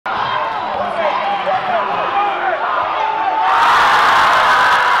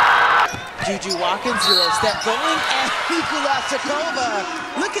JuJu Watkins, you're a step going, and Nikola.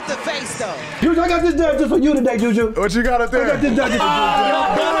 Look at the face, though. Juju, I got this done just for you today, Juju. What you got up there? I got this done just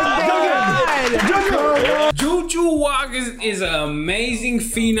for you. JuJu Watkins is an amazing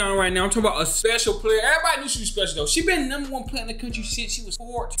phenom right now. I'm talking about a special player. Everybody knew she was special though. She been #1 player in the country since she was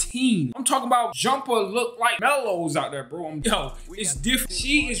 14. I'm talking about jumper look like mellows out there, bro. Yo, it's different.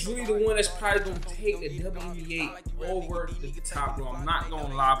 She is really the one that's probably gonna take the WNBA over the top, bro. I'm not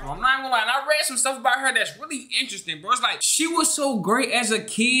gonna lie, bro. I'm not gonna lie. And I read some stuff about her that's really interesting, bro. It's like she was so great as a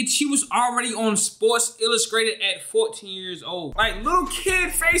kid. She was already on Sports Illustrated at 14 years old. Like little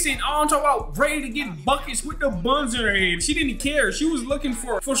kid facing on, talking about ready to get buckets with the buns in her head. She didn't care. She was looking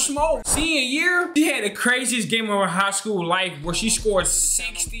for smoke. Senior year, she had the craziest game of her high school life where she scored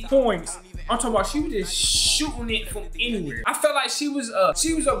 60 points. I'm talking about she was just shooting it from anywhere. I felt like she was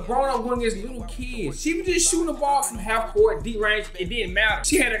a grown-up going against little kids. She was just shooting the ball from half court, deep range. It didn't matter.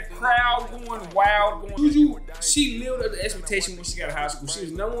 She had a crowd going wild. JuJu, she lived up to expectation when she got to high school. She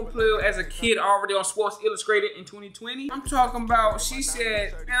was #1 player as a kid already on Sports Illustrated in 2020. I'm talking about, she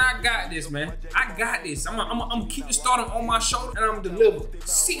said, man, I got this, man. I got this. I'm gonna keep the starting on my shoulder and I'm gonna deliver.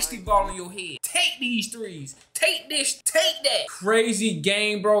 60 ball in your head. Take these threes. Take this, take that. Crazy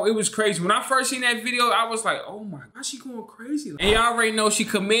game, bro. It was crazy. When I first seen that video, I was like, oh my, why she going crazy? And y'all already know she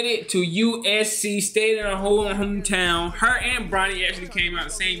committed to USC, stayed in her whole hometown. Her and Bronny actually came out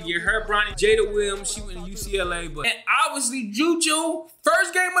the same year. Her, Bronny, Jada Williams, she went to UCLA. And obviously, JuJu,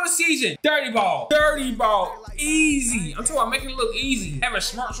 first game of the season, 30 ball. 30 ball, easy. I'm talking about making it look easy. Having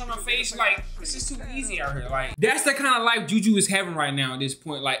smirks on her face, like, this is too easy out here. Like, that's the kind of life JuJu is having right now at this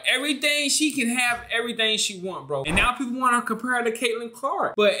point. Like, everything, she can have everything she wants, bro. And now people want to compare her to Caitlin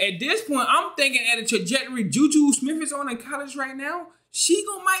Clark. But at this point, I'm thinking at a trajectory JuJu Smith is on in college right now, she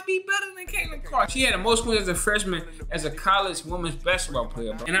might be better than Caitlin Clark. She had the most wins as a freshman as a college women's basketball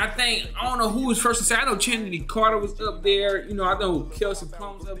player, bro. And I don't know who was first to say. I know Trinity Carter was up there. You know, I know Kelsey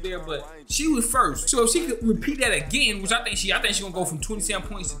Plum was up there, but she was first. So if she could repeat that again, which I think she gonna go from 27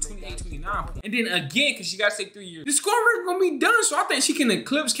 points to 28, 29 points. And then again, because she got to take 3 years. The score rate gonna be done. So I think she can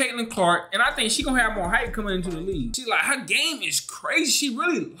eclipse Caitlin Clark. And I think she gonna have more hype coming into the league. She like, her game is crazy. She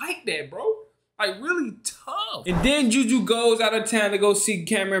really like that, bro. Like, really tough. And then JuJu goes out of town to go see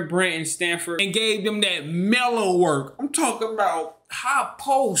Cameron Brent in Stanford and gave them that mellow work. I'm talking about high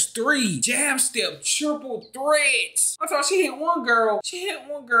post 3, jab step, triple threats. I thought she hit one girl. She hit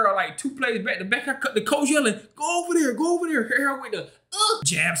one girl like 2 plays back to back. The coach yelling, go over there, go over there. Hit her with the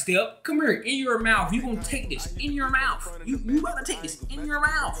jab step. Come here, in your mouth. You gonna take this in your mouth. You gotta take this in your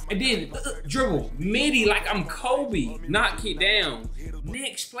mouth. And then dribble, midi like I'm Kobe. Knock it down.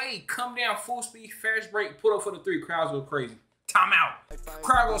 Next play, come down full speed, fast break, put up for the 3. Crowds go crazy. Timeout.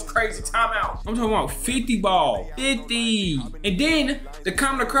 Crowd goes crazy. Timeout. I'm talking about 50 ball. 50. And then to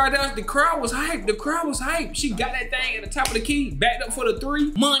calm the crowd down, the crowd was hyped. The crowd was hyped. She got that thing at the top of the key, backed up for the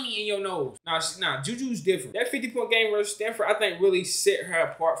 3. Money in your nose. Nah, JuJu's different. That 50-point game versus Stanford, I think, really set her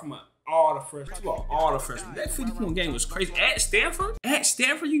apart from all the freshmen. All the freshmen. That 50-point game was crazy. At Stanford,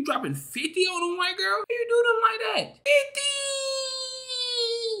 you dropping 50 on a white girl? How you do them like that? 50.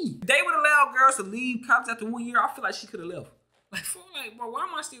 They would allow girls to leave college after 1 year. I feel like she could have left. Like, bro, why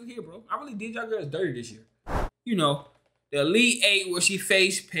am I still here, bro? I really did y'all girls dirty this year. You know, the Elite 8 where she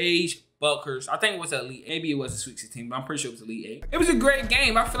faced Paige Buckers. I think it was Elite. Maybe it was a Sweet 16, but I'm pretty sure it was Elite 8. It was a great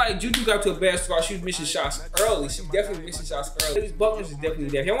game. I feel like JuJu got to a bad start. She was missing shots early. She definitely missing shots early. Paige Buckers is definitely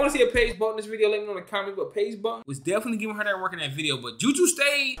there. If y'all want to see a Paige Buckers video, let me know in the comments. But Paige Buckers was definitely giving her that work in that video. But JuJu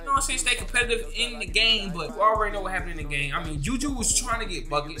stayed, you know what I'm saying, stay competitive in the game. But you already know what happened in the game. I mean, JuJu was trying to get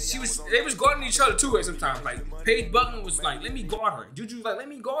buckets. They was guarding each other too at sometimes. Like, Paige Buckers was like, let me guard her. JuJu was like, let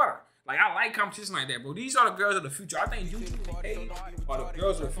me guard her. Like, I like competition like that, bro. These are the girls of the future. I think JuJu and Paige are the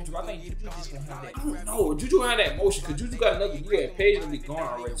girls of the future. I think JuJu just gonna have that. I don't know. JuJu gonna have that motion because JuJu got another year and Paige gonna be gone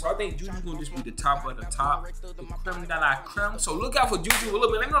already. So I think JuJu's gonna just be the top of the top. The creme de la creme. So look out for JuJu a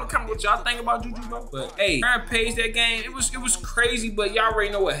little bit. Let me know in the comments what y'all think about JuJu, bro. But hey, her and Paige, that game, it was crazy, but y'all already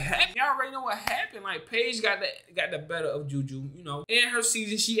know what happened. Y'all already know what happened. Like, Paige got the better of JuJu, you know. In her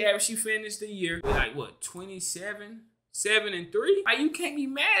season, she finished the year with like what, 27? 7-3. Like, you can't be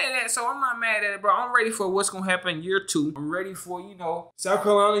mad at that, so I'm not mad at it, bro. I'm ready for what's gonna happen year 2. I'm ready for, you know, South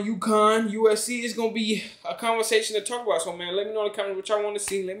Carolina, UConn, USC is gonna be a conversation to talk about. So, man, let me know in the comments what y'all want to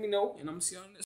see. Let me know, and I'm gonna see y'all next.